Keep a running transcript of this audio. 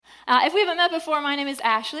If we haven't met before, my name is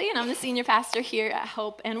Ashley, and I'm the senior pastor here at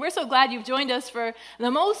Hope. And we're so glad you've joined us for the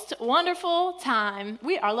most wonderful time.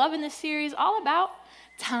 We are loving this series all about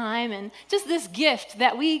time and just this gift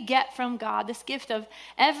that we get from God, this gift of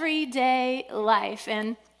everyday life.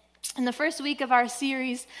 And in the first week of our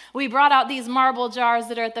series, we brought out these marble jars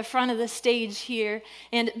that are at the front of the stage here.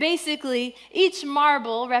 And basically, each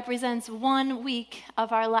marble represents 1 week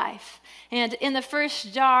of our life. And in the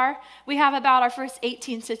first jar, we have about our first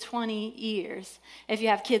 18 to 20 years. If you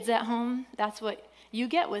have kids at home, that's what you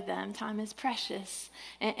get with them. Time is precious,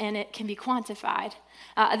 and it can be quantified.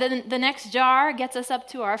 Then the next jar gets us up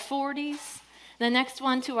to our 40s, the next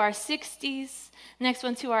one to our 60s, next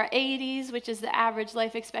one to our 80s, which is the average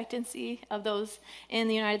life expectancy of those in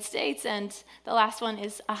the United States, and the last one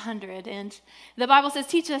is 100. And the Bible says,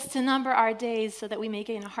 teach us to number our days so that we may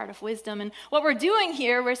gain a heart of wisdom. And what we're doing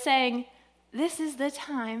here, we're saying, this is the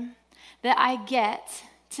time that I get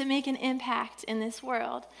to make an impact in this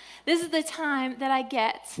world. This is the time that I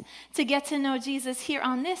get to know Jesus here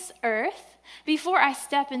on this earth before I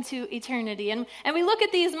step into eternity. And we look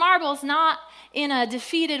at these marbles not in a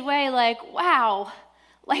defeated way like, wow,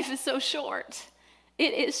 life is so short.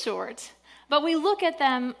 It is short. But we look at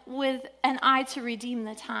them with an eye to redeem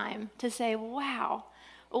the time, to say, wow,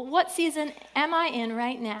 what season am I in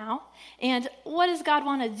right now? And what does God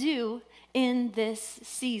want to do in this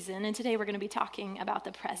season? And today we're going to be talking about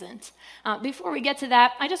the present. Before we get to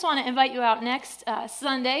that, I just want to invite you out next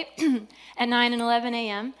Sunday at 9 and 11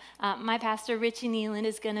 a.m. My pastor, Richie Neeland,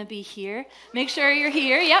 is going to be here. Make sure you're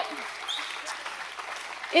here. Yep.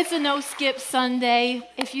 It's a no-skip Sunday.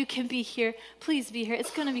 If you can be here, please be here.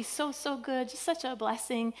 It's going to be so, so good. Just such a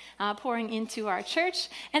blessing pouring into our church.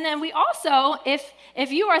 And then we also, if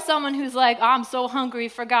you are someone who's like, oh, I'm so hungry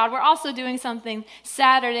for God, we're also doing something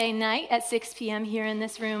Saturday night at 6 p.m. here in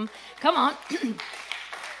this room. Come on.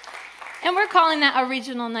 And we're calling that a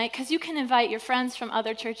regional night because you can invite your friends from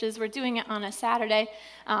other churches. We're doing it on a Saturday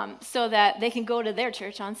so that they can go to their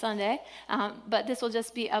church on Sunday. But this will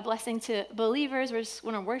just be a blessing to believers. We're just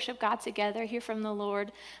going to worship God together, hear from the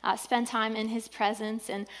Lord, spend time in His presence.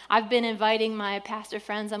 And I've been inviting my pastor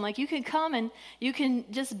friends. I'm like, you can come and you can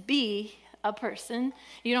just be a person.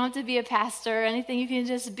 You don't have to be a pastor or anything. You can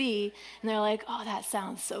just be. And they're like, oh, that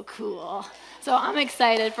sounds so cool. So I'm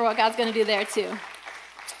excited for what God's going to do there too.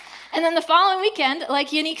 And then the following weekend,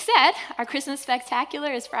 like Yannick said, our Christmas Spectacular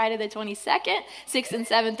is Friday the 22nd, 6 and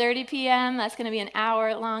 7:30 p.m. That's going to be an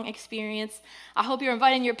hour-long experience. I hope you're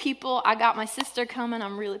inviting your people. I got my sister coming.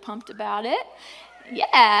 I'm really pumped about it.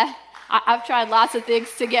 Yeah, I've tried lots of things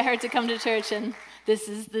to get her to come to church, and this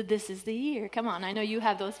is the year. Come on, I know you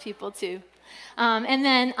have those people too. And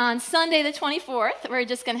then on Sunday the 24th, we're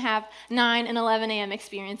just going to have 9 and 11 a.m.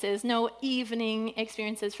 experiences. No evening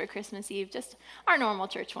experiences for Christmas Eve, just our normal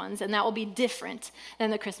church ones. And that will be different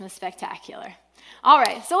than the Christmas Spectacular. All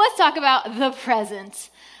right, so let's talk about the present.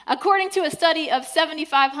 According to a study of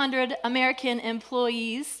 7,500 American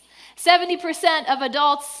employees, 70% of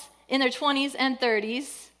adults in their 20s and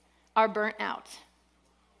 30s are burnt out.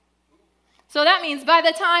 So that means by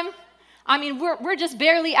the time we're just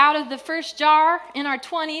barely out of the first jar in our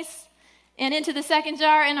 20s and into the second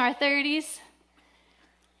jar in our 30s.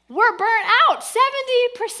 We're burnt out,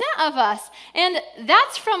 70% of us. And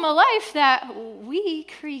that's from a life that we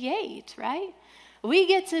create, right? We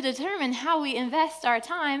get to determine how we invest our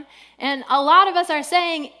time. And a lot of us are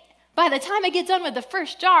saying, by the time I get done with the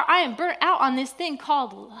first jar, I am burnt out on this thing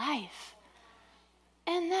called life.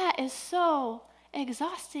 And that is so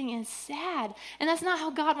exhausting and sad. And that's not how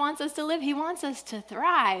God wants us to live. He wants us to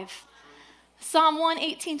thrive. Psalm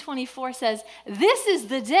 118:24 says, "This is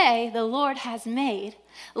the day the Lord has made.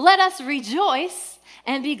 Let us rejoice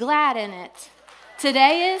and be glad in it."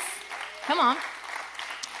 Today is, come on.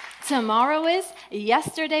 Tomorrow is,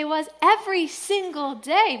 yesterday was, every single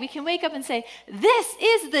day we can wake up and say, this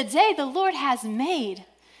is the day the Lord has made.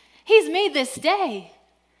 He's made this day.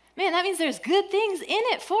 Man, that means there's good things in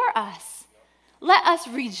it for us. Let us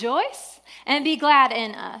rejoice and be glad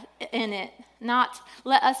in it, not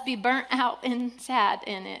let us be burnt out and sad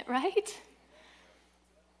in it, right?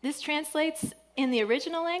 This translates in the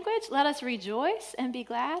original language, let us rejoice and be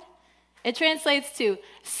glad. It translates to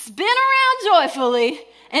spin around joyfully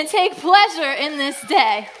and take pleasure in this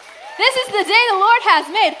day. This is the day the Lord has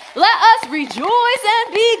made. Let us rejoice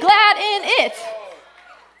and be glad in it.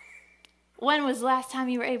 When was the last time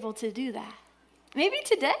you were able to do that? Maybe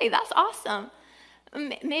today. That's awesome.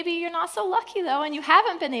 Maybe you're not so lucky, though, and you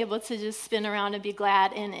haven't been able to just spin around and be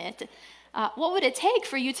glad in it. What would it take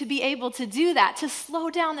for you to be able to do that, to slow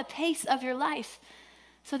down the pace of your life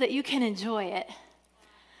so that you can enjoy it?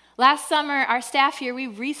 Last summer, our staff here, we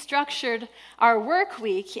restructured our work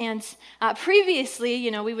week. And previously,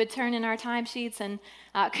 we would turn in our timesheets and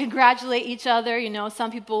congratulate each other.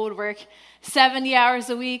 Some people would work 70 hours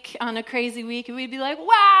a week on a crazy week. And we'd be like,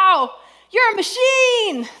 wow, you're a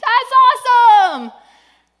machine. That's awesome.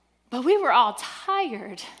 But we were all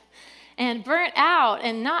tired and burnt out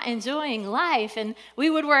and not enjoying life. And we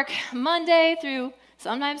would work Monday through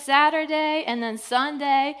sometimes Saturday and then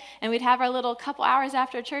Sunday, and we'd have our little couple hours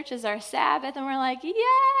after church as our Sabbath, and we're like,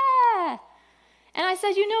 yeah. And I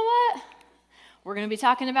said, you know what? We're going to be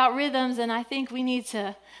talking about rhythms, and I think we need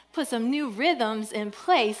to put some new rhythms in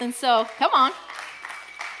place. And so, come on.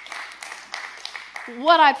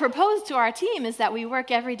 What I proposed to our team is that we work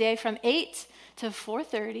every day from 8 to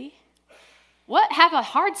 4:30. What? Have a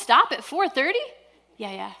hard stop at 4:30?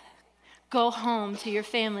 Yeah. Go home to your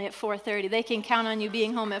family at 4:30. They can count on you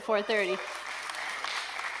being home at 4:30.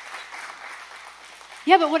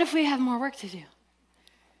 Yeah, but what if we have more work to do?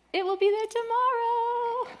 It will be there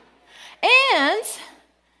tomorrow. And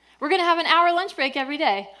we're going to have an hour lunch break every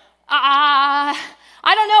day. I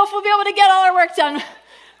don't know if we'll be able to get all our work done.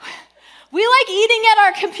 We like eating at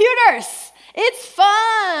our computers. It's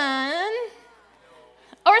fun.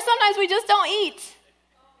 Or sometimes we just don't eat.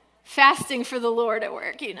 Fasting for the Lord at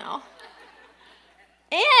work, And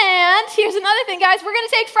here's another thing, guys. We're going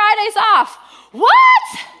to take Fridays off.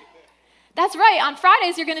 What? That's right. On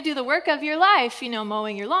Fridays, you're going to do the work of your life,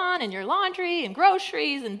 mowing your lawn and your laundry and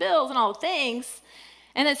groceries and bills and all the things.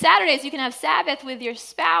 And then Saturdays, you can have Sabbath with your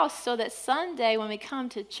spouse so that Sunday, when we come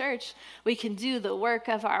to church, we can do the work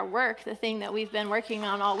of our work, the thing that we've been working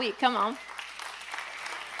on all week. Come on.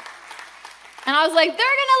 And I was like, they're going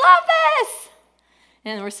to love this.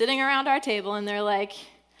 And we're sitting around our table, and they're like,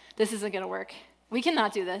 this isn't going to work. We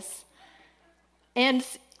cannot do this. And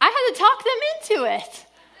I had to talk them into it.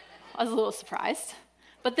 I was a little surprised.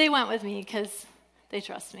 But they went with me because they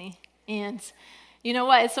trust me. And you know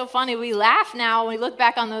what? It's so funny. We laugh now when we look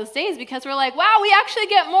back on those days because we're like, wow, we actually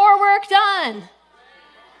get more work done.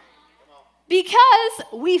 Because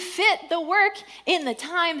we fit the work in the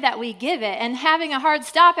time that we give it. And having a hard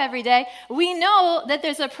stop every day, we know that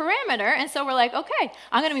there's a parameter. And so we're like, okay,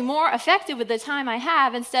 I'm going to be more effective with the time I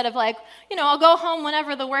have instead of like, I'll go home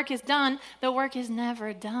whenever the work is done. The work is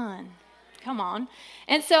never done. Come on.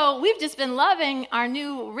 And so we've just been loving our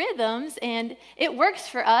new rhythms, and it works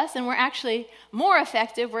for us, and we're actually more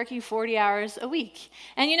effective working 40 hours a week.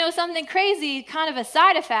 And something crazy, kind of a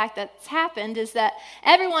side effect that's happened is that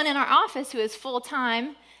everyone in our office who is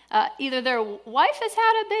full-time, either their wife has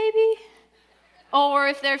had a baby, or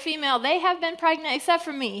if they're female, they have been pregnant, except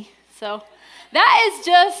for me. So that is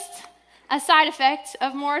just a side effect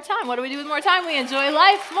of more time. What do we do with more time? We enjoy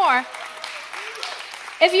life more.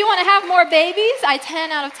 If you want to have more babies, I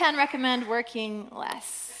 10 out of 10 recommend working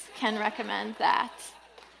less. Can recommend that,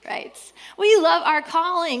 right? We love our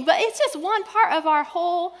calling, but it's just one part of our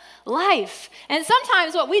whole life. And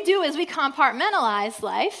sometimes what we do is we compartmentalize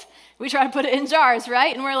life. We try to put it in jars,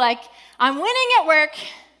 right? And we're like, I'm winning at work,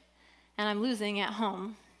 and I'm losing at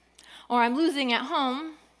home. Or I'm losing at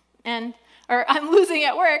home, or I'm losing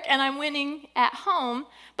at work, and I'm winning at home.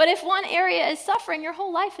 But if one area is suffering, your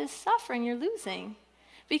whole life is suffering. You're losing.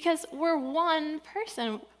 Because we're one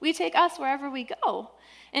person. We take us wherever we go.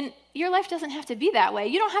 And your life doesn't have to be that way.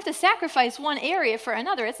 You don't have to sacrifice one area for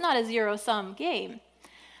another. It's not a zero-sum game.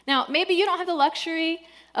 Now, maybe you don't have the luxury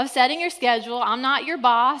of setting your schedule. I'm not your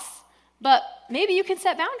boss. But maybe you can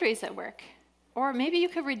set boundaries at work. Or maybe you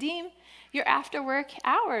could redeem your after-work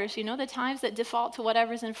hours, the times that default to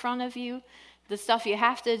whatever's in front of you, the stuff you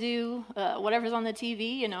have to do, whatever's on the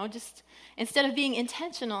TV, just instead of being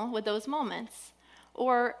intentional with those moments.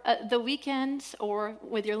 Or the weekend, or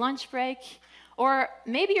with your lunch break, or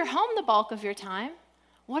maybe you're home the bulk of your time.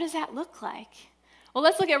 What does that look like? Well,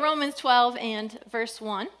 let's look at Romans 12 and verse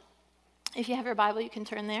 1. If you have your Bible, you can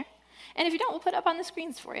turn there. And if you don't, we'll put it up on the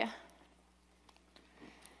screens for you.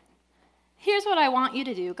 Here's what I want you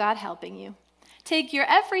to do, God helping you. Take your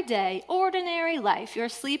everyday, ordinary life, your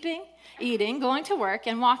sleeping, eating, going to work,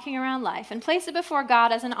 and walking around life, and place it before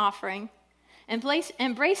God as an offering.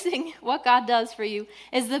 Embracing what God does for you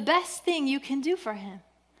is the best thing you can do for him.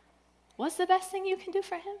 What's the best thing you can do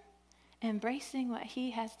for him? Embracing what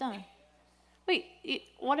he has done. Wait,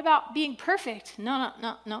 what about being perfect? No,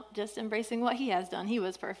 just embracing what he has done. He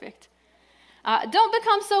was perfect. Don't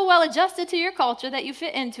become so well adjusted to your culture that you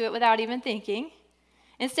fit into it without even thinking.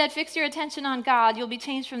 Instead, fix your attention on God. You'll be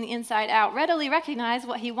changed from the inside out. Readily recognize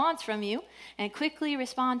what he wants from you and quickly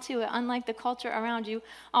respond to it. Unlike the culture around you,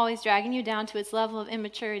 always dragging you down to its level of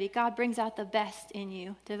immaturity, God brings out the best in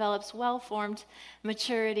you, develops well-formed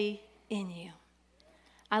maturity in you.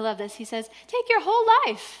 I love this. He says, take your whole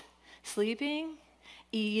life, sleeping,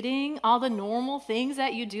 eating, all the normal things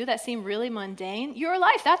that you do that seem really mundane. Your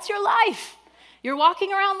life, that's your life. You're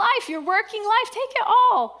walking around life. You're working life. Take it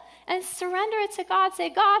all and surrender it to God. Say,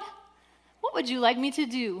 God, what would you like me to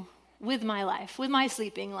do with my life, with my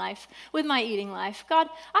sleeping life, with my eating life? God,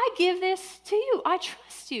 I give this to you. I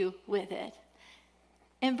trust you with it.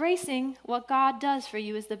 Embracing what God does for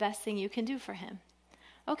you is the best thing you can do for him.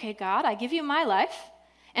 Okay, God, I give you my life,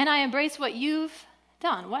 and I embrace what you've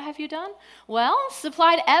done. What have you done? Well,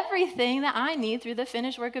 supplied everything that I need through the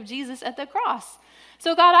finished work of Jesus at the cross.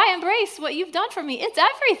 So God, I embrace what you've done for me. It's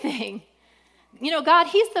everything. You know, God,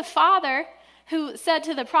 he's the father who said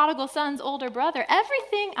to the prodigal son's older brother,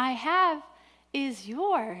 everything I have is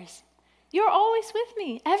yours. You're always with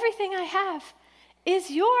me. Everything I have is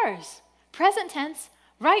yours. Present tense,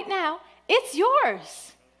 right now, it's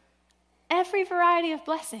yours. Every variety of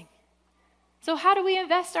blessing. So how do we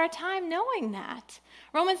invest our time knowing that?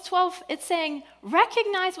 Romans 12, it's saying,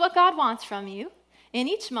 recognize what God wants from you in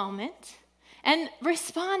each moment and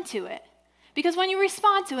respond to it. Because when you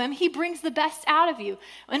respond to him, he brings the best out of you.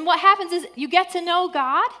 And what happens is you get to know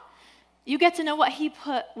God. You get to know what he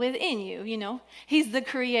put within you, you know. He's the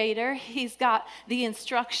creator. He's got the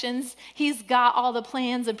instructions. He's got all the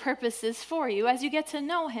plans and purposes for you. As you get to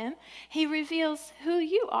know him, he reveals who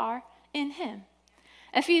you are in him.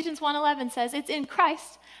 Ephesians 1:11 says, it's in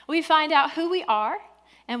Christ we find out who we are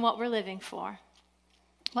and what we're living for.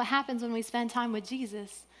 What happens when we spend time with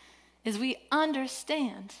Jesus is we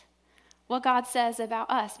understand what God says about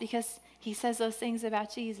us because he says those things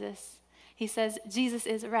about Jesus. He says Jesus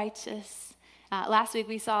is righteous. Last week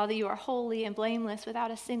we saw that you are holy and blameless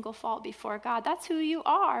without a single fault before God. That's who you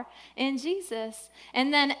are in Jesus.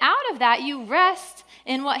 And then out of that, you rest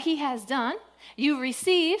in what he has done. You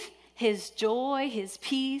receive his joy, his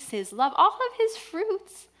peace, his love, all of his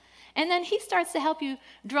fruits. And then he starts to help you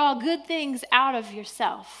draw good things out of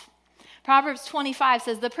yourself. Proverbs 25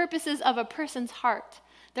 says, the purposes of a person's heart,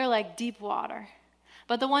 they're like deep water,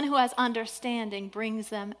 but the one who has understanding brings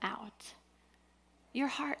them out. Your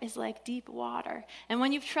heart is like deep water. And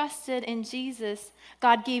when you've trusted in Jesus,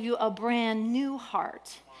 God gave you a brand new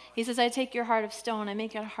heart. He says, I take your heart of stone, I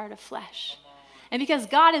make it a heart of flesh. And because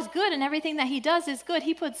God is good and everything that he does is good,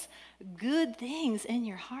 he puts good things in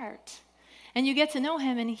your heart. And you get to know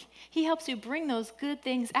him, and he helps you bring those good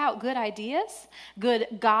things out, good ideas, good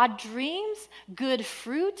God dreams, good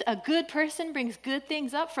fruit. A good person brings good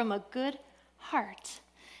things up from a good heart.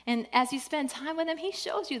 And as you spend time with him, he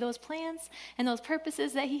shows you those plans and those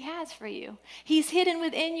purposes that he has for you. He's hidden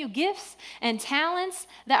within you gifts and talents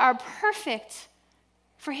that are perfect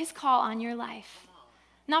for his call on your life.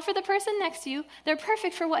 Not for the person next to you. They're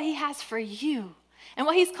perfect for what he has for you. And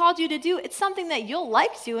what he's called you to do, it's something that you'll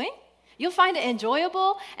like doing. You'll find it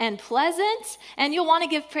enjoyable and pleasant, and you'll want to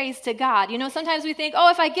give praise to God. You know, sometimes we think,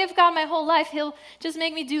 oh, if I give God my whole life, he'll just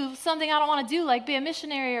make me do something I don't want to do, like be a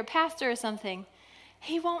missionary or pastor or something.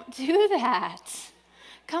 He won't do that.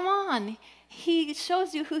 Come on. He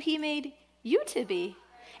shows you who he made you to be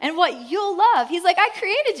and what you'll love. He's like, I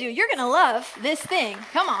created you. You're going to love this thing.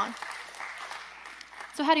 Come on.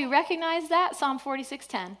 So how do you recognize that? Psalm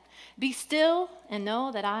 46:10. Be still and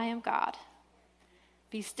know that I am God.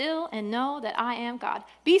 Be still and know that I am God.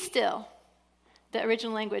 Be still. The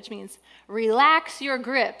original language means relax your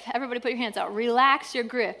grip. Everybody put your hands out. Relax your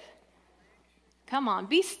grip. Come on,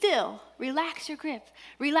 be still. Relax your grip.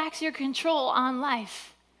 Relax your control on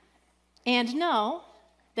life. And know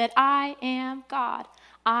that I am God.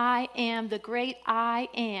 I am the great I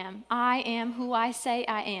am. I am who I say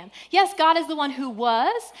I am. Yes, God is the one who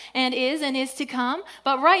was and is to come.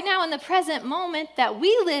 But right now in the present moment that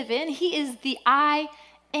we live in, he is the I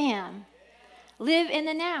am. Live in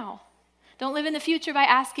the now. Don't live in the future by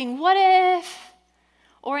asking, what if?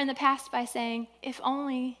 Or in the past by saying, if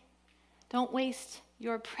only. Don't waste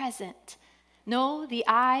your present. Know the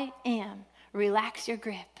I am. Relax your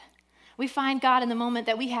grip. We find God in the moment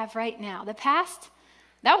that we have right now. The past,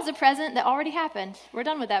 that was a present that already happened. We're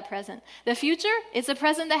done with that present. The future, it's a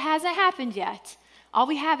present that hasn't happened yet. All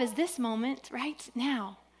we have is this moment right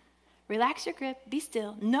now. Relax your grip. Be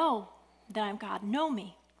still. Know that I'm God. Know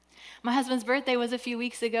me. My husband's birthday was a few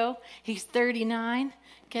weeks ago. He's 39,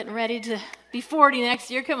 getting ready to be 40 next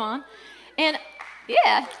year. Come on. And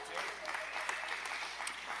yeah,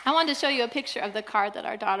 I wanted to show you a picture of the card that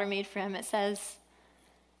our daughter made for him. It says,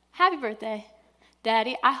 happy birthday,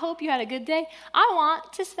 Daddy. I hope you had a good day. I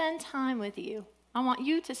want to spend time with you. I want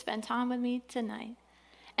you to spend time with me tonight.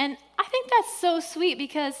 And I think that's so sweet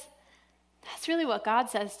because that's really what God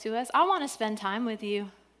says to us. I want to spend time with you.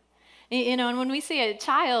 And when we see a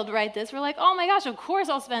child write this, we're like, oh my gosh, of course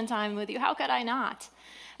I'll spend time with you. How could I not?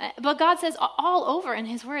 But God says all over in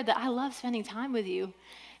his word that I love spending time with you.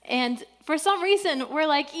 And for some reason, we're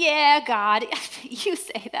like, yeah, God, you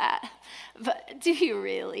say that. But do you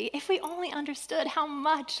really? If we only understood how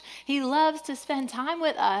much he loves to spend time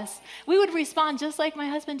with us, we would respond just like my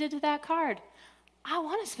husband did to that card. I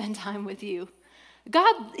want to spend time with you.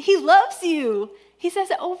 God, he loves you. He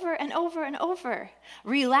says it over and over and over.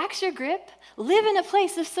 Relax your grip. Live in a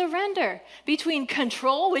place of surrender between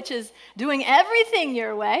control, which is doing everything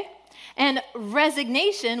your way, and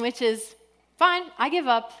resignation, which is, fine, I give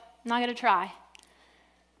up. I'm not going to try.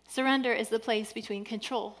 Surrender is the place between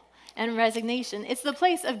control and resignation. It's the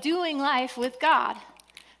place of doing life with God.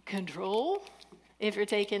 Control, if you're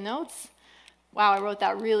taking notes. Wow, I wrote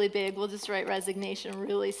that really big. We'll just write resignation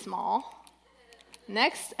really small.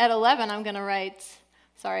 Next, at 11, I'm going to write,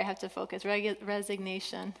 sorry, I have to focus,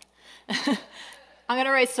 resignation. I'm going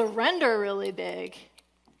to write surrender really big.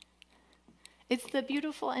 It's the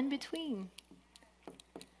beautiful in between.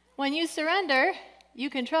 When you surrender, you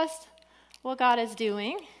can trust what God is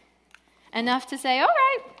doing enough to say, all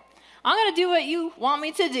right, I'm going to do what you want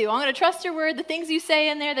me to do. I'm going to trust your word. The things you say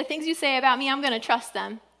in there, the things you say about me, I'm going to trust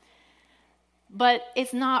them. But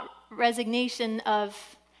it's not resignation of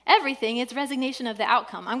everything. It's resignation of the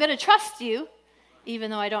outcome. I'm going to trust you, even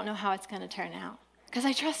though I don't know how it's going to turn out. Because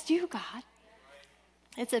I trust you, God.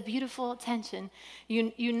 It's a beautiful tension.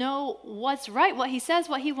 You know what's right, what he says,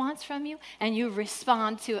 what he wants from you, and you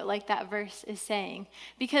respond to it like that verse is saying.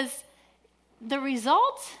 Because the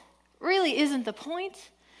result really isn't the point.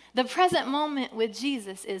 The present moment with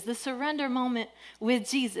Jesus is. The surrender moment with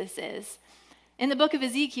Jesus is. In the book of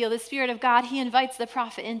Ezekiel, the Spirit of God, he invites the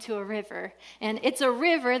prophet into a river. And it's a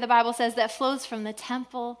river, the Bible says, that flows from the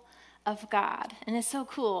temple of God. And it's so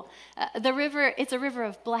cool. The river, it's a river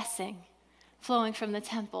of blessing flowing from the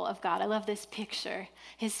temple of God. I love this picture,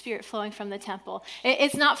 his Spirit flowing from the temple.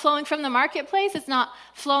 It's not flowing from the marketplace. It's not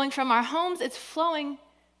flowing from our homes. It's flowing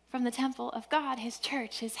from the temple of God, his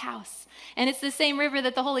church, his house. And it's the same river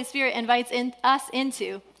that the Holy Spirit invites us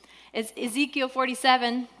into. It's Ezekiel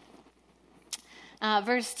 47,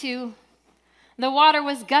 verse 2. The water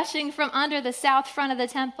was gushing from under the south front of the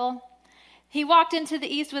temple. He walked into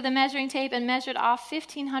the east with a measuring tape and measured off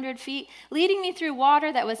 1,500 feet, leading me through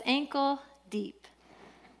water that was ankle deep.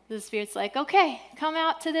 The Spirit's like, okay, come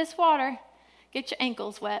out to this water. Get your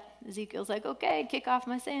ankles wet. Ezekiel's like, okay, kick off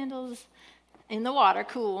my sandals. In the water,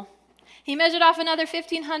 cool. He measured off another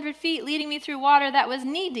 1,500 feet, leading me through water that was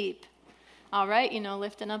knee deep. All right,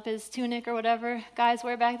 lifting up his tunic or whatever guys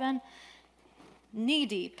wear back then. Knee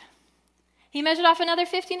deep. He measured off another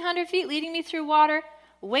 1,500 feet, leading me through water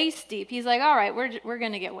waist deep. He's like, all right, we're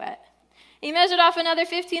going to get wet. He measured off another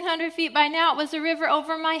 1,500 feet. By now it was a river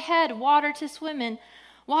over my head, water to swim in,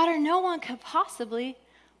 water no one could possibly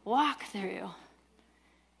walk through.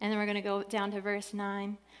 And then we're going to go down to verse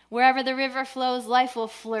 9. Wherever the river flows, life will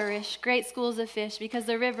flourish, great schools of fish, because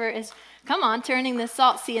the river is, turning the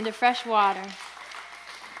salt sea into fresh water.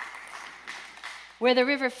 Where the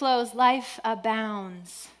river flows, life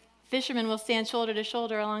abounds. Fishermen will stand shoulder to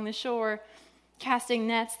shoulder along the shore, casting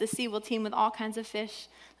nets. The sea will teem with all kinds of fish,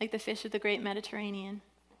 like the fish of the great Mediterranean.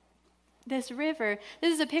 This river,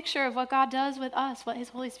 this is a picture of what God does with us, what his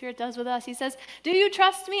Holy Spirit does with us. He says, do you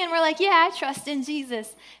trust me? And we're like, yeah, I trust in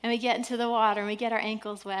Jesus. And we get into the water and we get our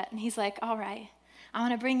ankles wet. And he's like, all right, I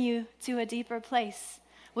want to bring you to a deeper place.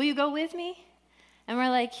 Will you go with me? And we're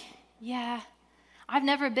like, yeah, I've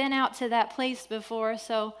never been out to that place before,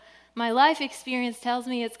 so my life experience tells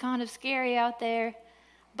me it's kind of scary out there,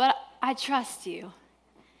 but I trust you.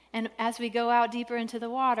 And as we go out deeper into the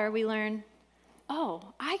water, we learn,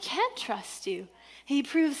 oh, I can trust you. He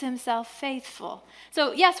proves himself faithful.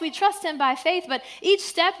 So yes, we trust him by faith, but each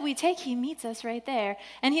step we take, he meets us right there.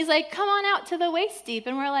 And he's like, come on out to the waist deep.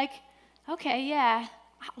 And we're like, okay, yeah,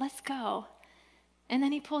 let's go. And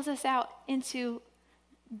then he pulls us out into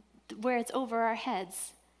where it's over our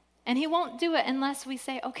heads. And he won't do it unless we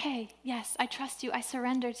say, okay, yes, I trust you. I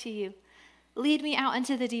surrender to you. Lead me out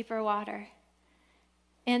into the deeper water.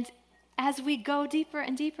 And as we go deeper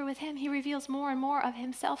and deeper with him, he reveals more and more of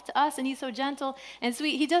himself to us, and he's so gentle and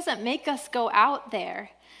sweet. He doesn't make us go out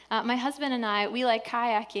there. My husband and I, we like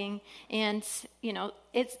kayaking, and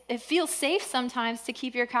it feels safe sometimes to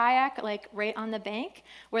keep your kayak like right on the bank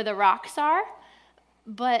where the rocks are,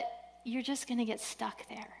 but you're just going to get stuck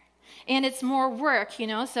there. And it's more work,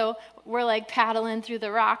 so we're like paddling through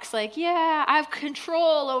the rocks like, yeah, I have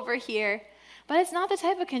control over here. But it's not the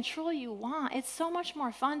type of control you want. It's so much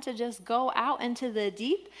more fun to just go out into the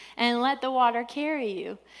deep and let the water carry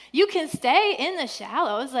you. You can stay in the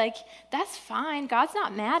shallows, like that's fine. God's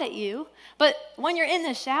not mad at you. But when you're in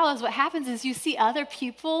the shallows, what happens is you see other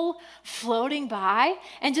people floating by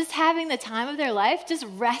and just having the time of their life, just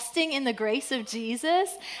resting in the grace of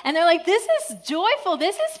Jesus. And they're like, this is joyful.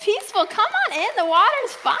 This is peaceful. Come on in. The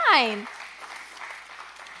water's fine.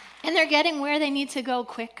 And they're getting where they need to go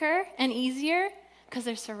quicker and easier because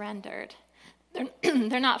they're surrendered.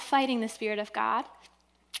 They're not fighting the Spirit of God.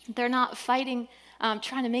 They're not fighting,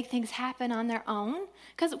 trying to make things happen on their own.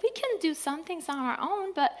 Because we can do some things on our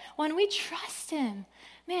own, but when we trust Him,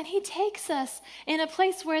 man, He takes us in a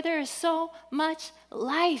place where there is so much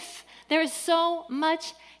life. There is so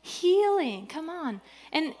much healing. Come on.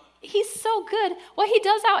 And He's so good. What He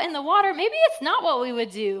does out in the water, maybe it's not what we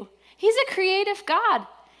would do. He's a creative God.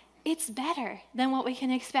 It's better than what we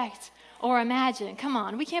can expect or imagine. Come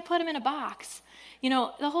on, we can't put Him in a box. You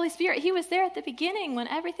know, the Holy Spirit, He was there at the beginning when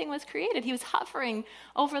everything was created. He was hovering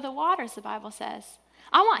over the waters, the Bible says.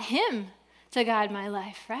 I want Him to guide my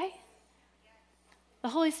life, right? The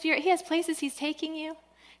Holy Spirit, He has places He's taking you.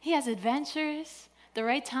 He has adventures, the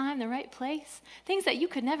right time, the right place, things that you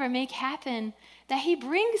could never make happen that He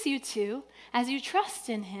brings you to as you trust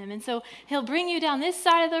in Him. And so He'll bring you down this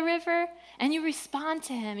side of the river, and you respond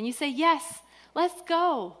to Him, and you say, yes, let's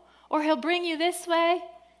go. Or He'll bring you this way,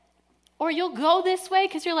 or you'll go this way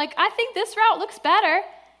because you're like, I think this route looks better.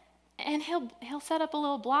 And He'll set up a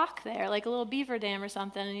little block there, like a little beaver dam or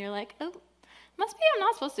something, and you're like, oh, must be I'm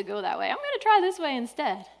not supposed to go that way. I'm going to try this way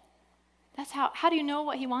instead. That's how do you know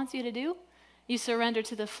what He wants you to do? You surrender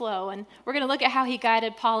to the flow. And we're going to look at how He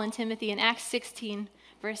guided Paul and Timothy in Acts 16,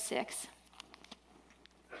 verse 6.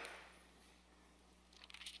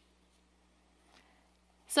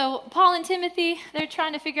 So Paul and Timothy, they're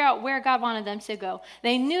trying to figure out where God wanted them to go.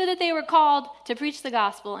 They knew that they were called to preach the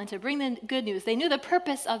gospel and to bring the good news. They knew the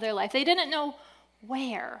purpose of their life. They didn't know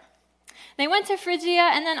where. They went to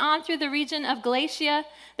Phrygia and then on through the region of Galatia.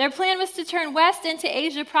 Their plan was to turn west into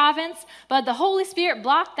Asia province, but the Holy Spirit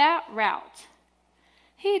blocked that route.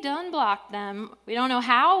 He done blocked them. We don't know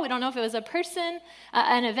how. We don't know if it was a person,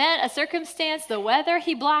 an event, a circumstance, the weather.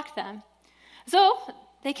 He blocked them. So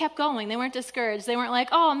they kept going. They weren't discouraged. They weren't like,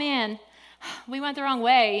 oh man, we went the wrong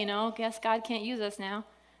way, guess God can't use us now.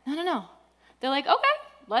 No. They're like, okay,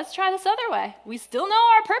 let's try this other way. We still know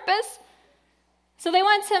our purpose. So they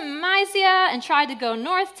went to Mysia and tried to go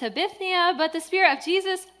north to Bithynia, but the Spirit of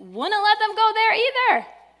Jesus wouldn't let them go there either.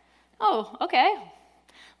 Oh, okay.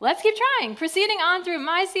 Let's keep trying. Proceeding on through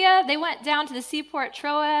Mysia, they went down to the seaport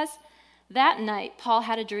Troas. That night, Paul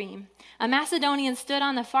had a dream. A Macedonian stood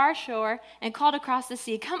on the far shore and called across the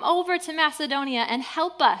sea, come over to Macedonia and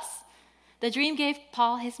help us. The dream gave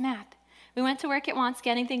Paul his map. We went to work at once,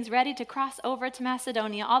 getting things ready to cross over to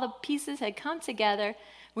Macedonia. All the pieces had come together.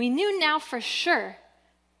 We knew now for sure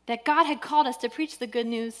that God had called us to preach the good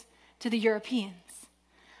news to the Europeans.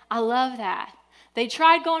 I love that. They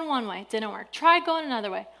tried going one way, didn't work. Tried going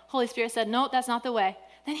another way. Holy Spirit said, no, that's not the way.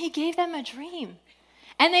 Then He gave them a dream.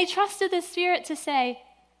 And they trusted the Spirit to say,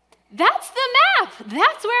 that's the map.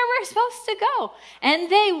 That's where we're supposed to go. And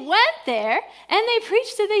they went there and they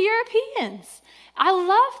preached to the Europeans. I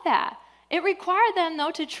love that. It required them,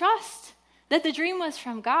 though, to trust that the dream was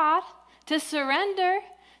from God, to surrender,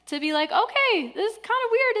 to be like, okay, this is kind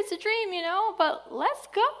of weird. It's a dream, but let's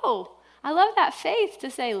go. I love that faith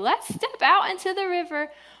to say, let's step out into the river.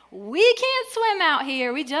 We can't swim out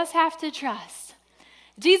here. We just have to trust.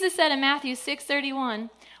 Jesus said in Matthew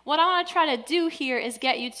 6:31, what I want to try to do here is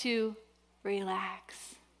get you to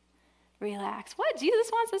relax. Relax. What?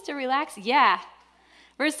 Jesus wants us to relax? Yeah.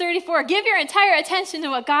 Verse 34, give your entire attention to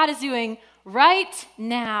what God is doing right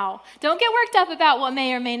now. Don't get worked up about what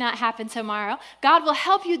may or may not happen tomorrow. God will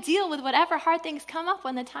help you deal with whatever hard things come up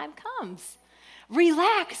when the time comes.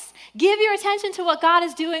 Relax. Give your attention to what God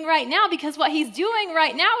is doing right now, because what He's doing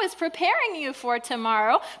right now is preparing you for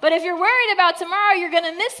tomorrow. But if you're worried about tomorrow, you're going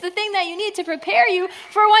to miss the thing that you need to prepare you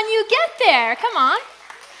for when you get there. Come on.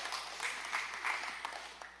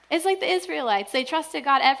 It's like the Israelites. They trusted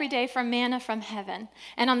God every day for manna from heaven.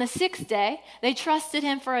 And on the sixth day, they trusted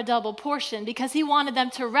Him for a double portion because He wanted them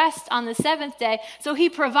to rest on the seventh day. So He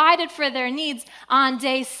provided for their needs on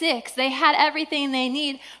day 6. They had everything they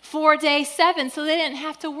need for day 7, so they didn't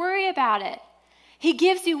have to worry about it. He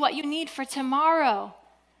gives you what you need for tomorrow.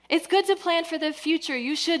 It's good to plan for the future.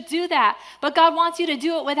 You should do that. But God wants you to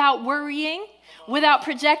do it without worrying, without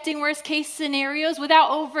projecting worst case scenarios,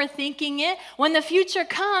 without overthinking it. When the future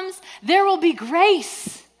comes, there will be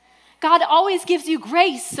grace. God always gives you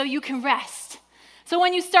grace so you can rest. So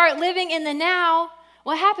when you start living in the now,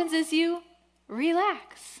 what happens is you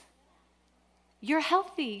relax. You're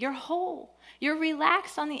healthy, you're whole, you're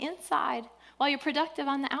relaxed on the inside while you're productive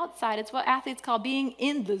on the outside. It's what athletes call being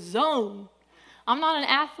in the zone. I'm not an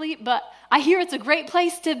athlete, but I hear it's a great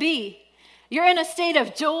place to be. You're in a state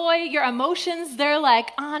of joy. Your emotions, they're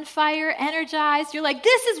like on fire, energized. You're like,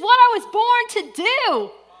 this is what I was born to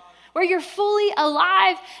do. Where you're fully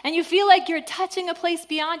alive and you feel like you're touching a place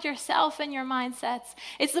beyond yourself and your mindsets.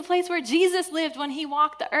 It's the place where Jesus lived when he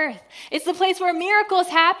walked the earth. It's the place where miracles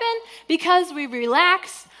happen because we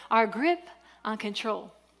relax our grip on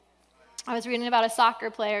control. I was reading about a soccer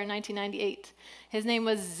player in 1998. His name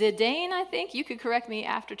was Zidane, I think. You could correct me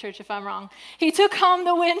after church if I'm wrong. He took home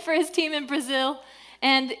the win for his team in Brazil,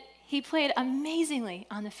 and he played amazingly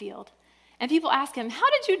on the field. And people asked him, how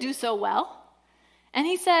did you do so well? And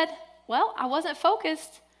he said, well, I wasn't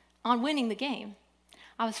focused on winning the game.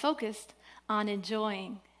 I was focused on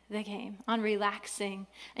enjoying the game, on relaxing,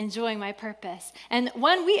 enjoying my purpose. And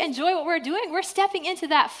when we enjoy what we're doing, we're stepping into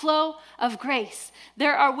that flow of grace.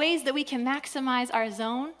 There are ways that we can maximize our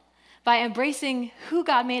zone by embracing who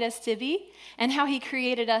God made us to be and how he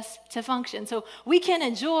created us to function. So we can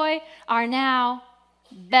enjoy our now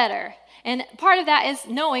better. And part of that is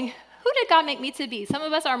knowing, who did God make me to be? Some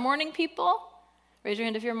of us are morning people. Raise your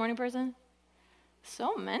hand if you're a morning person.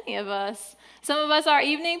 So many of us. Some of us are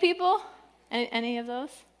evening people. Any of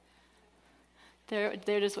those?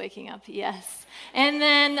 They're just waking up, yes. And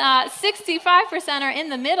then 65% are in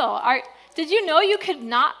the middle. Did you know you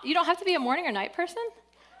don't have to be a morning or night person?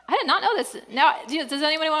 I did not know this. Now, does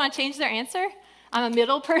anybody want to change their answer? I'm a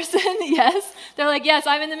middle person, yes. They're like, yes,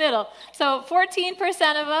 I'm in the middle. So 14%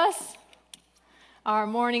 of us are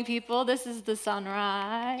morning people. This is the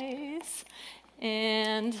sunrise.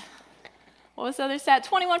 And what was the other stat?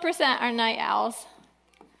 21% are night owls.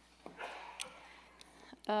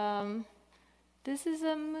 This is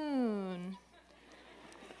a moon.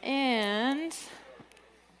 And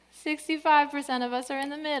 65% of us are in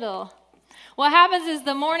the middle. What happens is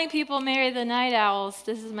the morning people marry the night owls.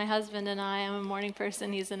 This is my husband and I. I'm a morning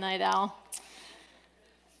person. He's a night owl.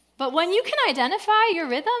 But when you can identify your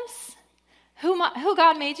rhythms, who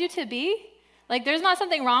God made you to be, like there's not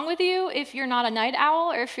something wrong with you if you're not a night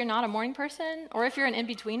owl or if you're not a morning person or if you're an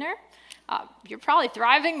in-betweener. You're probably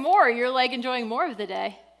thriving more. You're like enjoying more of the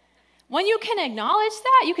day. When you can acknowledge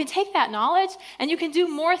that, you can take that knowledge and you can do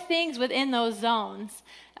more things within those zones.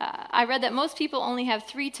 I read that most people only have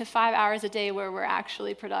 3 to 5 hours a day where we're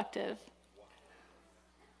actually productive.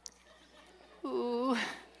 Ooh,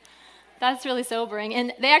 that's really sobering.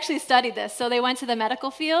 And they actually studied this. So they went to the medical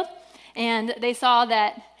field and they saw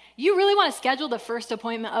that you really want to schedule the first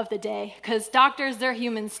appointment of the day because doctors, they're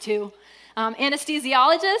humans too.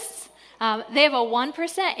 Anesthesiologists, they have a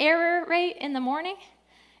 1% error rate in the morning.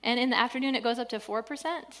 And in the afternoon, it goes up to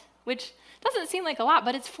 4%, which doesn't seem like a lot,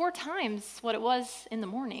 but it's 4 times what it was in the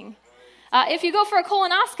morning. If you go for a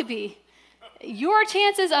colonoscopy, your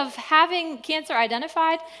chances of having cancer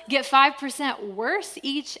identified get 5% worse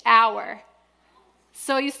each hour.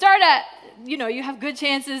 So you start at, you have good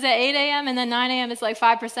chances at 8 a.m., and then 9 a.m. it's like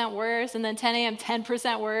 5% worse, and then 10 a.m.,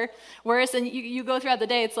 10% worse, and you go throughout the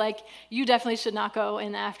day, it's like you definitely should not go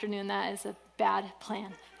in the afternoon. That is a bad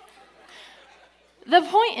plan. The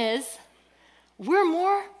point is, we're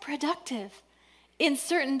more productive in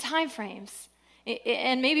certain time frames.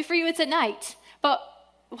 And maybe for you it's at night. But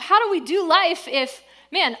how do we do life if,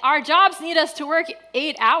 our jobs need us to work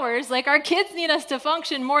 8 hours, like our kids need us to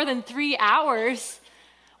function more than 3 hours?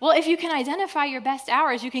 Well, if you can identify your best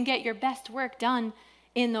hours, you can get your best work done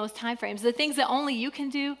in those time frames. The things that only you can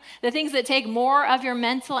do, the things that take more of your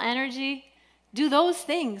mental energy, do those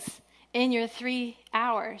things in your 3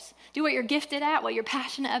 hours. Do what you're gifted at, what you're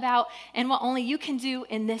passionate about, and what only you can do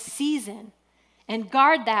in this season. And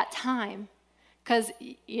guard that time. Because,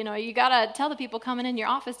 you got to tell the people coming in your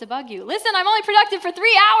office to bug you, listen, I'm only productive for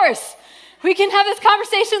 3 hours. We can have this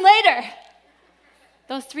conversation later.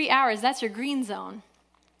 Those 3 hours, that's your green zone.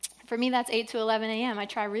 For me, that's 8 to 11 a.m. I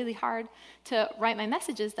try really hard to write my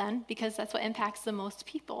messages then because that's what impacts the most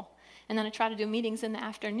people. And then I try to do meetings in the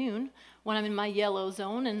afternoon when I'm in my yellow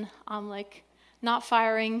zone and I'm like not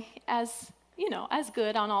firing as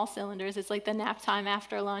good on all cylinders. It's like the nap time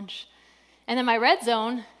after lunch. And then my red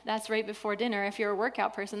zone, that's right before dinner. If you're a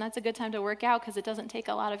workout person, that's a good time to work out because it doesn't take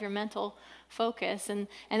a lot of your mental focus. And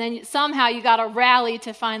then somehow you got to rally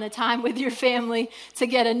to find the time with your family to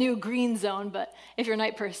get a new green zone. But if you're a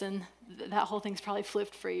night person, that whole thing's probably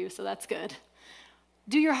flipped for you, so that's good.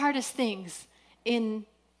 Do your hardest things in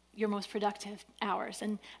your most productive hours.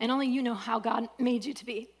 And only you know how God made you to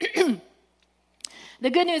be. The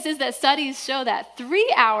good news is that studies show that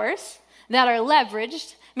 3 hours that are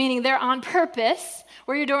leveraged, meaning they're on purpose,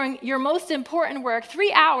 where you're doing your most important work,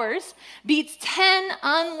 3 hours beats 10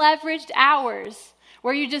 unleveraged hours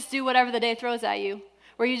where you just do whatever the day throws at you,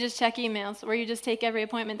 where you just check emails, where you just take every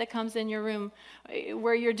appointment that comes in your room,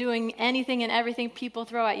 where you're doing anything and everything people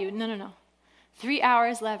throw at you. No. 3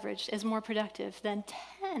 hours leveraged is more productive than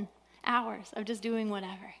 10 hours of just doing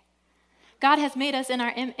whatever. God has made us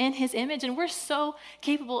in his image, and we're so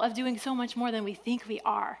capable of doing so much more than we think we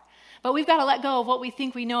are. But we've got to let go of what we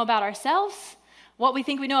think we know about ourselves, what we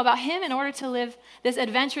think we know about him, in order to live this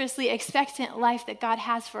adventurously expectant life that God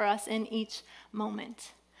has for us in each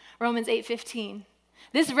moment. Romans 8:15.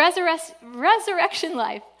 This resurrection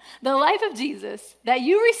life, the life of Jesus that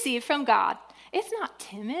you receive from God, it's not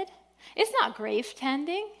timid. It's not grave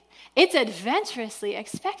tending. It's adventurously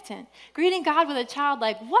expectant. Greeting God with a child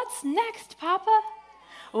like, "What's next, Papa?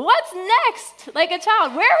 What's next?" Like a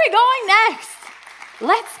child, "Where are we going next?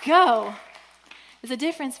 Let's go." There's a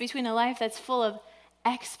difference between a life that's full of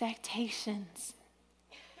expectations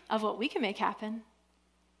of what we can make happen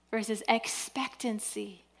versus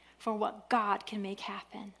expectancy for what God can make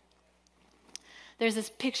happen. There's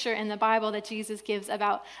this picture in the Bible that Jesus gives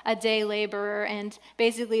about a day laborer, and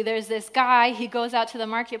basically there's this guy, he goes out to the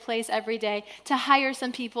marketplace every day to hire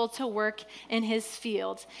some people to work in his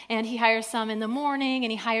field. And he hires some in the morning,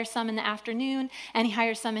 and he hires some in the afternoon, and he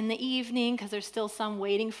hires some in the evening because there's still some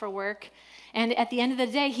waiting for work. And at the end of the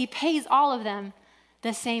day, he pays all of them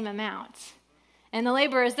the same amount. And the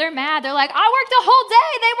laborers, they're mad. They're like, "I worked a whole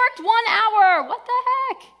day. They worked 1 hour. What the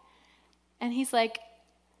heck?" And he's like,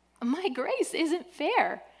 "My grace isn't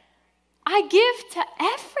fair. I give to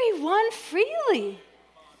everyone freely."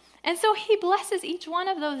 And so he blesses each one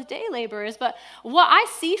of those day laborers. But what I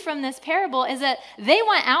see from this parable is that they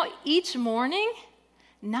went out each morning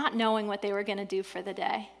not knowing what they were going to do for the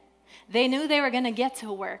day. They knew they were going to get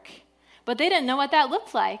to work, but they didn't know what that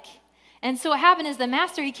looked like. And so what happened is the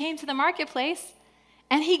master, he came to the marketplace,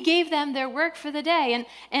 and he gave them their work for the day.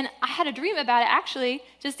 And I had a dream about it, actually,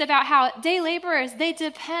 just about how day laborers, they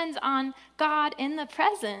depend on God in the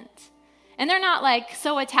present. And they're not like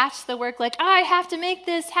so attached to the work, like, "I have to make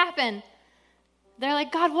this happen." They're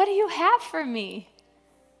like, "God, what do you have for me?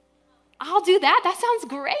 I'll do that. That sounds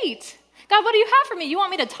great. God, what do you have for me? You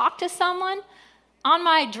want me to talk to someone on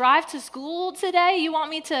my drive to school today? You want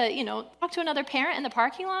me to, talk to another parent in the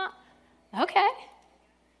parking lot? Okay.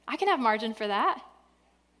 I can have margin for that.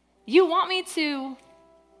 You want me to,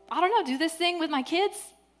 do this thing with my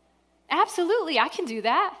kids? Absolutely, I can do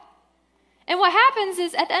that." And what happens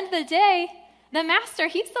is, at the end of the day, the master,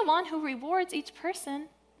 he's the one who rewards each person.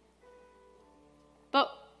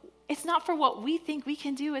 But it's not for what we think we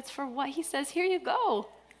can do. It's for what he says, "Here you go.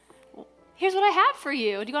 Here's what I have for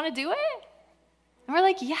you. Do you want to do it?" And we're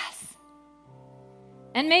like, "Yes."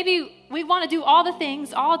 And maybe we want to do all the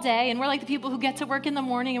things all day, and we're like the people who get to work in the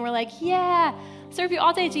morning, and we're like, "Yeah, serve you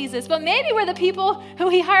all day, Jesus." But maybe we're the people who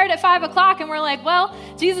he hired at 5 o'clock, and we're like, "Well,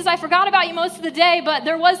 Jesus, I forgot about you most of the day, but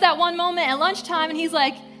there was that one moment at lunchtime," and he's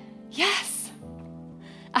like, "Yes,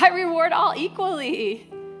 I reward all equally.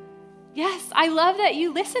 Yes, I love that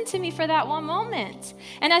you listened to me for that one moment."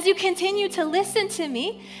 And as you continue to listen to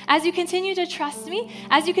me, as you continue to trust me,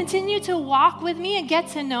 as you continue to walk with me and get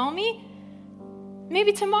to know me,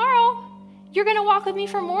 maybe tomorrow you're going to walk with me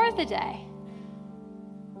for more of the day.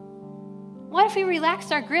 What if we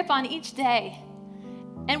relaxed our grip on each day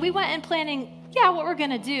and we went in planning, what we're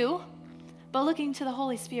going to do, but looking to the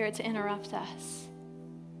Holy Spirit to interrupt us,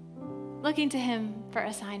 looking to him for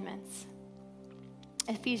assignments.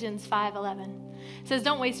 Ephesians 5:11 says,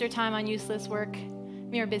 "Don't waste your time on useless work,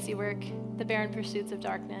 mere busy work, the barren pursuits of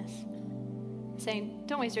darkness." Saying,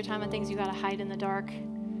 don't waste your time on things you got to hide in the dark.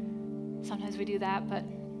 Sometimes we do that, but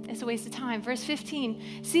it's a waste of time. Verse 15,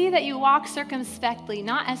 "See that you walk circumspectly,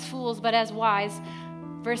 not as fools, but as wise."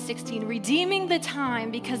 Verse 16, "Redeeming the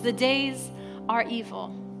time because the days are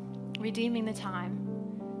evil." Redeeming the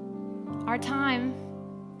time. Our time,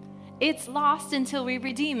 it's lost until we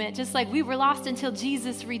redeem it, just like we were lost until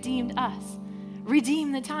Jesus redeemed us.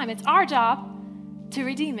 Redeem the time. It's our job to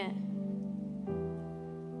redeem it.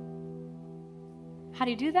 How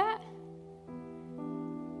do you do that?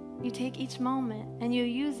 You take each moment and you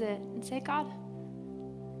use it and say, "God,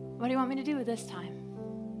 what do you want me to do with this time?"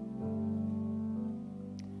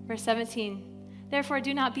 Verse 17, "Therefore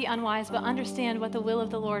do not be unwise, but understand what the will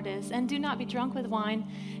of the Lord is. And do not be drunk with wine,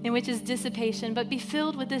 in which is dissipation, but be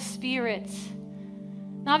filled with the Spirit."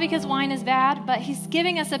 Not because wine is bad, but he's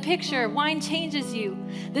giving us a picture. Wine changes you.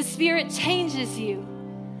 The Spirit changes you.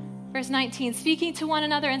 Verse 19, speaking to one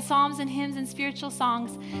another in psalms and hymns and spiritual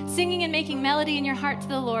songs, singing and making melody in your heart to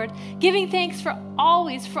the Lord, giving thanks for all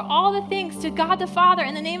the things to God the Father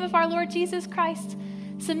in the name of our Lord Jesus Christ,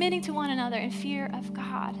 submitting to one another in fear of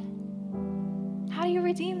God. How do you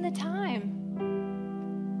redeem the time?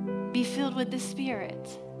 Be filled with the Spirit.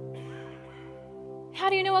 How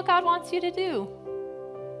do you know what God wants you to do?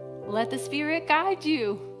 Let the Spirit guide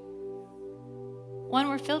you. When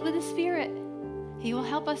we're filled with the Spirit, He will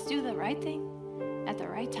help us do the right thing at the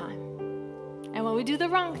right time. And when we do the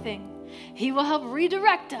wrong thing, He will help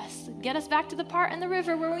redirect us, get us back to the part in the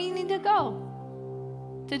river where we need to go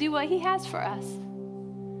to do what He has for us.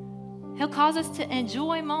 He'll cause us to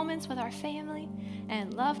enjoy moments with our family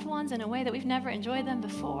and loved ones in a way that we've never enjoyed them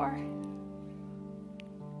before.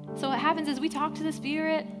 So what happens is we talk to the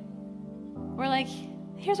Spirit. We're like,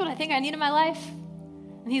 here's what I think I need in my life.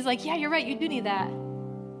 And He's like, yeah, you're right, you do need that.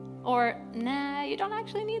 Or, nah, you don't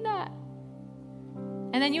actually need that.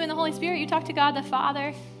 And then you and the Holy Spirit, you talk to God the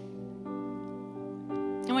Father.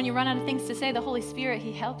 And when you run out of things to say, the Holy Spirit,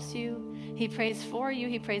 He helps you. He prays for you.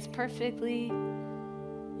 He prays perfectly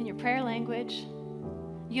in your prayer language.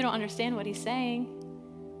 You don't understand what He's saying,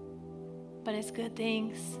 but it's good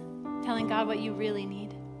things, telling God what you really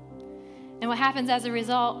need. And what happens as a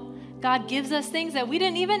result, God gives us things that we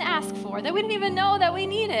didn't even ask for, that we didn't even know that we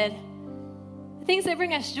needed. The things that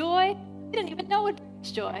bring us joy, we didn't even know would bring us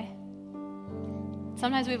joy.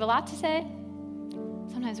 Sometimes we have a lot to say.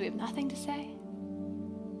 Sometimes we have nothing to say.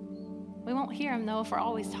 We won't hear Him, though, if we're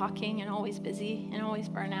always talking and always busy and always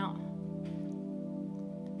burn out.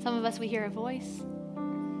 Some of us, we hear a voice.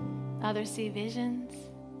 Others see visions,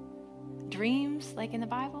 dreams, like in the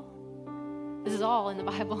Bible. This is all in the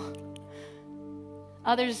Bible.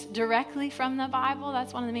 Others directly from the Bible.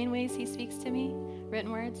 That's one of the main ways He speaks to me,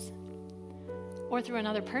 written words. Or through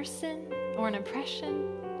another person or an impression.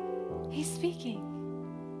 He's speaking.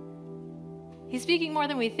 He's speaking more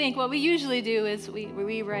than we think. What we usually do is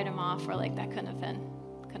we write Him off. We're like, that couldn't have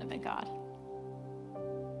been God.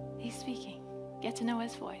 He's speaking. Get to know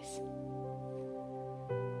His voice.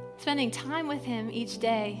 Spending time with Him each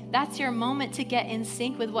day, that's your moment to get in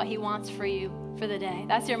sync with what He wants for you for the day.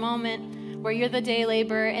 That's your moment where you're the day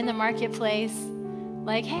laborer in the marketplace.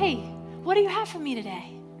 Like, hey, what do you have for me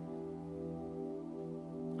today?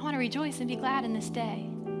 I want to rejoice and be glad in this day.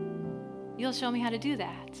 You'll show me how to do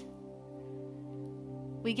that.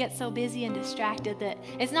 We get so busy and distracted that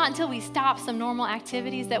it's not until we stop some normal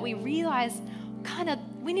activities that we realize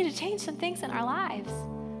we need to change some things in our lives.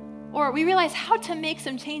 Or we realize how to make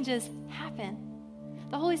some changes happen.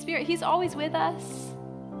 The Holy Spirit, He's always with us.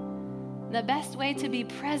 The best way to be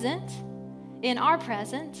present in our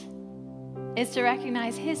present is to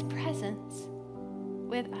recognize His presence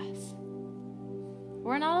with us.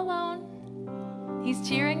 We're not alone. He's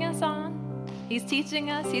cheering us on. He's teaching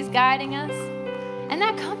us. He's guiding us. And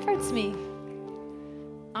that comforts me.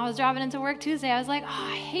 I was driving into work Tuesday. I was like,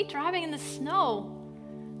 I hate driving in the snow.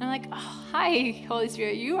 And I'm like, hi, Holy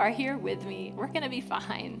Spirit, you are here with me. We're going to be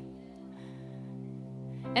fine.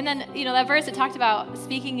 And then, that verse that talked about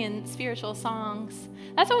speaking in spiritual songs.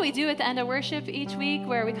 That's what we do at the end of worship each week,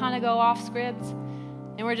 where we kind of go off script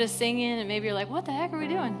and we're just singing, and maybe you're like, what the heck are we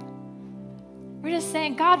doing? We're just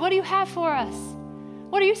saying, God, what do you have for us?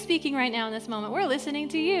 What are you speaking right now in this moment? We're listening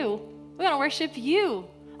to you. We want to worship you.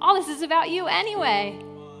 All this is about you anyway.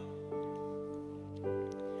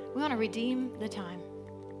 We want to redeem the time.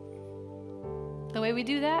 The way we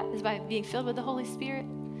do that is by being filled with the Holy Spirit,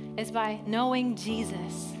 is by knowing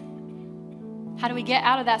Jesus. How do we get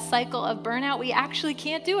out of that cycle of burnout? We actually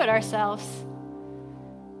can't do it ourselves.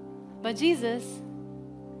 But Jesus,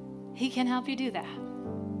 He can help you do that.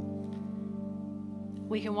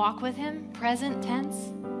 We can walk with Him, present tense.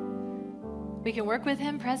 We can work with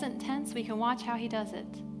Him, present tense. We can watch how He does it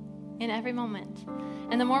in every moment.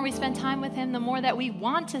 And the more we spend time with Him, the more that we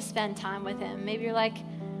want to spend time with Him. Maybe you're like,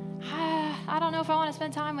 I don't know if I want to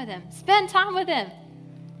spend time with Him. Spend time with Him.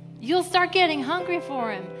 You'll start getting hungry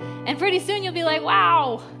for Him. And pretty soon you'll be like,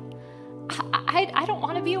 wow, I don't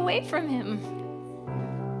want to be away from Him.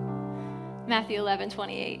 Matthew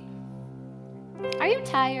 11:28. Are you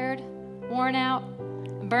tired, worn out,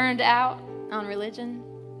 burned out on religion?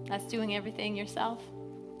 That's doing everything yourself.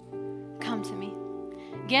 Come to me.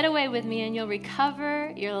 Get away with me and you'll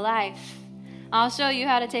recover your life. I'll show you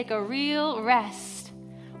how to take a real rest.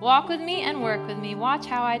 Walk with me and work with me. Watch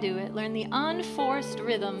how I do it. Learn the unforced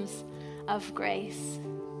rhythms of grace.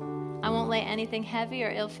 I won't lay anything heavy or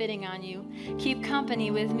ill-fitting on you. Keep company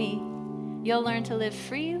with me. You'll learn to live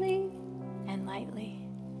freely and lightly.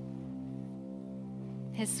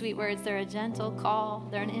 His sweet words, they're a gentle call.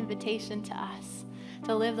 They're an invitation to us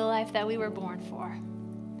to live the life that we were born for.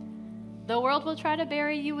 The world will try to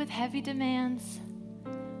bury you with heavy demands,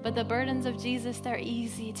 but the burdens of Jesus, they're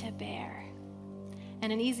easy to bear.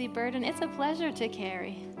 And an easy burden, it's a pleasure to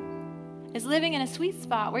carry. It's living in a sweet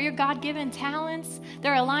spot where your God-given talents,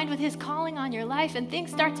 they're aligned with his calling on your life, and things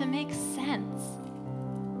start to make sense.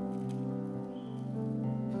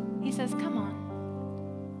 He says, come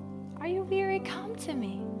on. Are you weary? Come to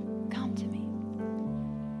me. Come to me.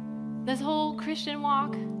 This whole Christian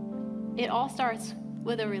walk, it all starts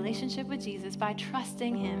with a relationship with Jesus by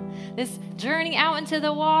trusting him. This journey out into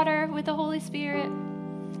the water with the Holy Spirit,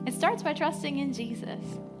 it starts by trusting in Jesus.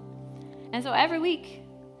 And so every week,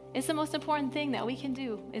 it's the most important thing that we can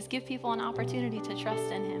do is give people an opportunity to trust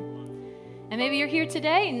in him. And maybe you're here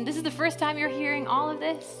today and this is the first time you're hearing all of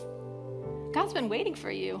this. God's been waiting for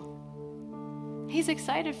you. He's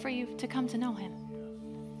excited for you to come to know him.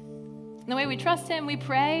 And the way we trust him, we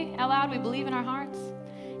pray out loud, we believe in our hearts.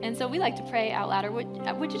 And so we like to pray out loud. Or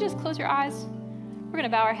would you just close your eyes? We're going to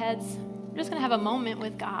bow our heads. We're just going to have a moment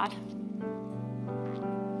with God.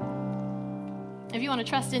 If you want to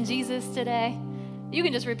trust in Jesus today, you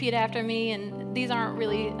can just repeat after me. And these aren't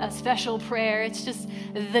really a special prayer. It's just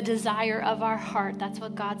the desire of our heart. That's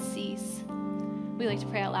what God sees. We like to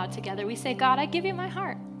pray out loud together. We say, God, I give you my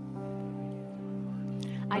heart.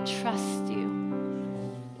 I trust you.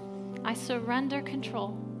 I surrender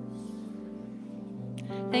control.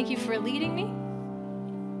 Thank you for leading me.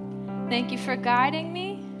 Thank you for guiding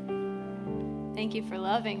me. Thank you for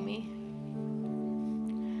loving me.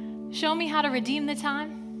 Show me how to redeem the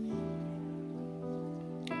time.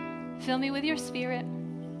 Fill me with your spirit.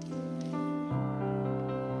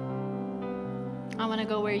 I want to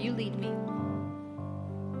go where you lead me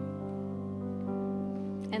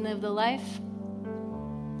and live the life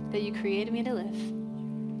that you created me to live.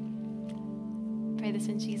 Pray this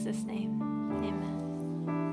in Jesus' name. Amen.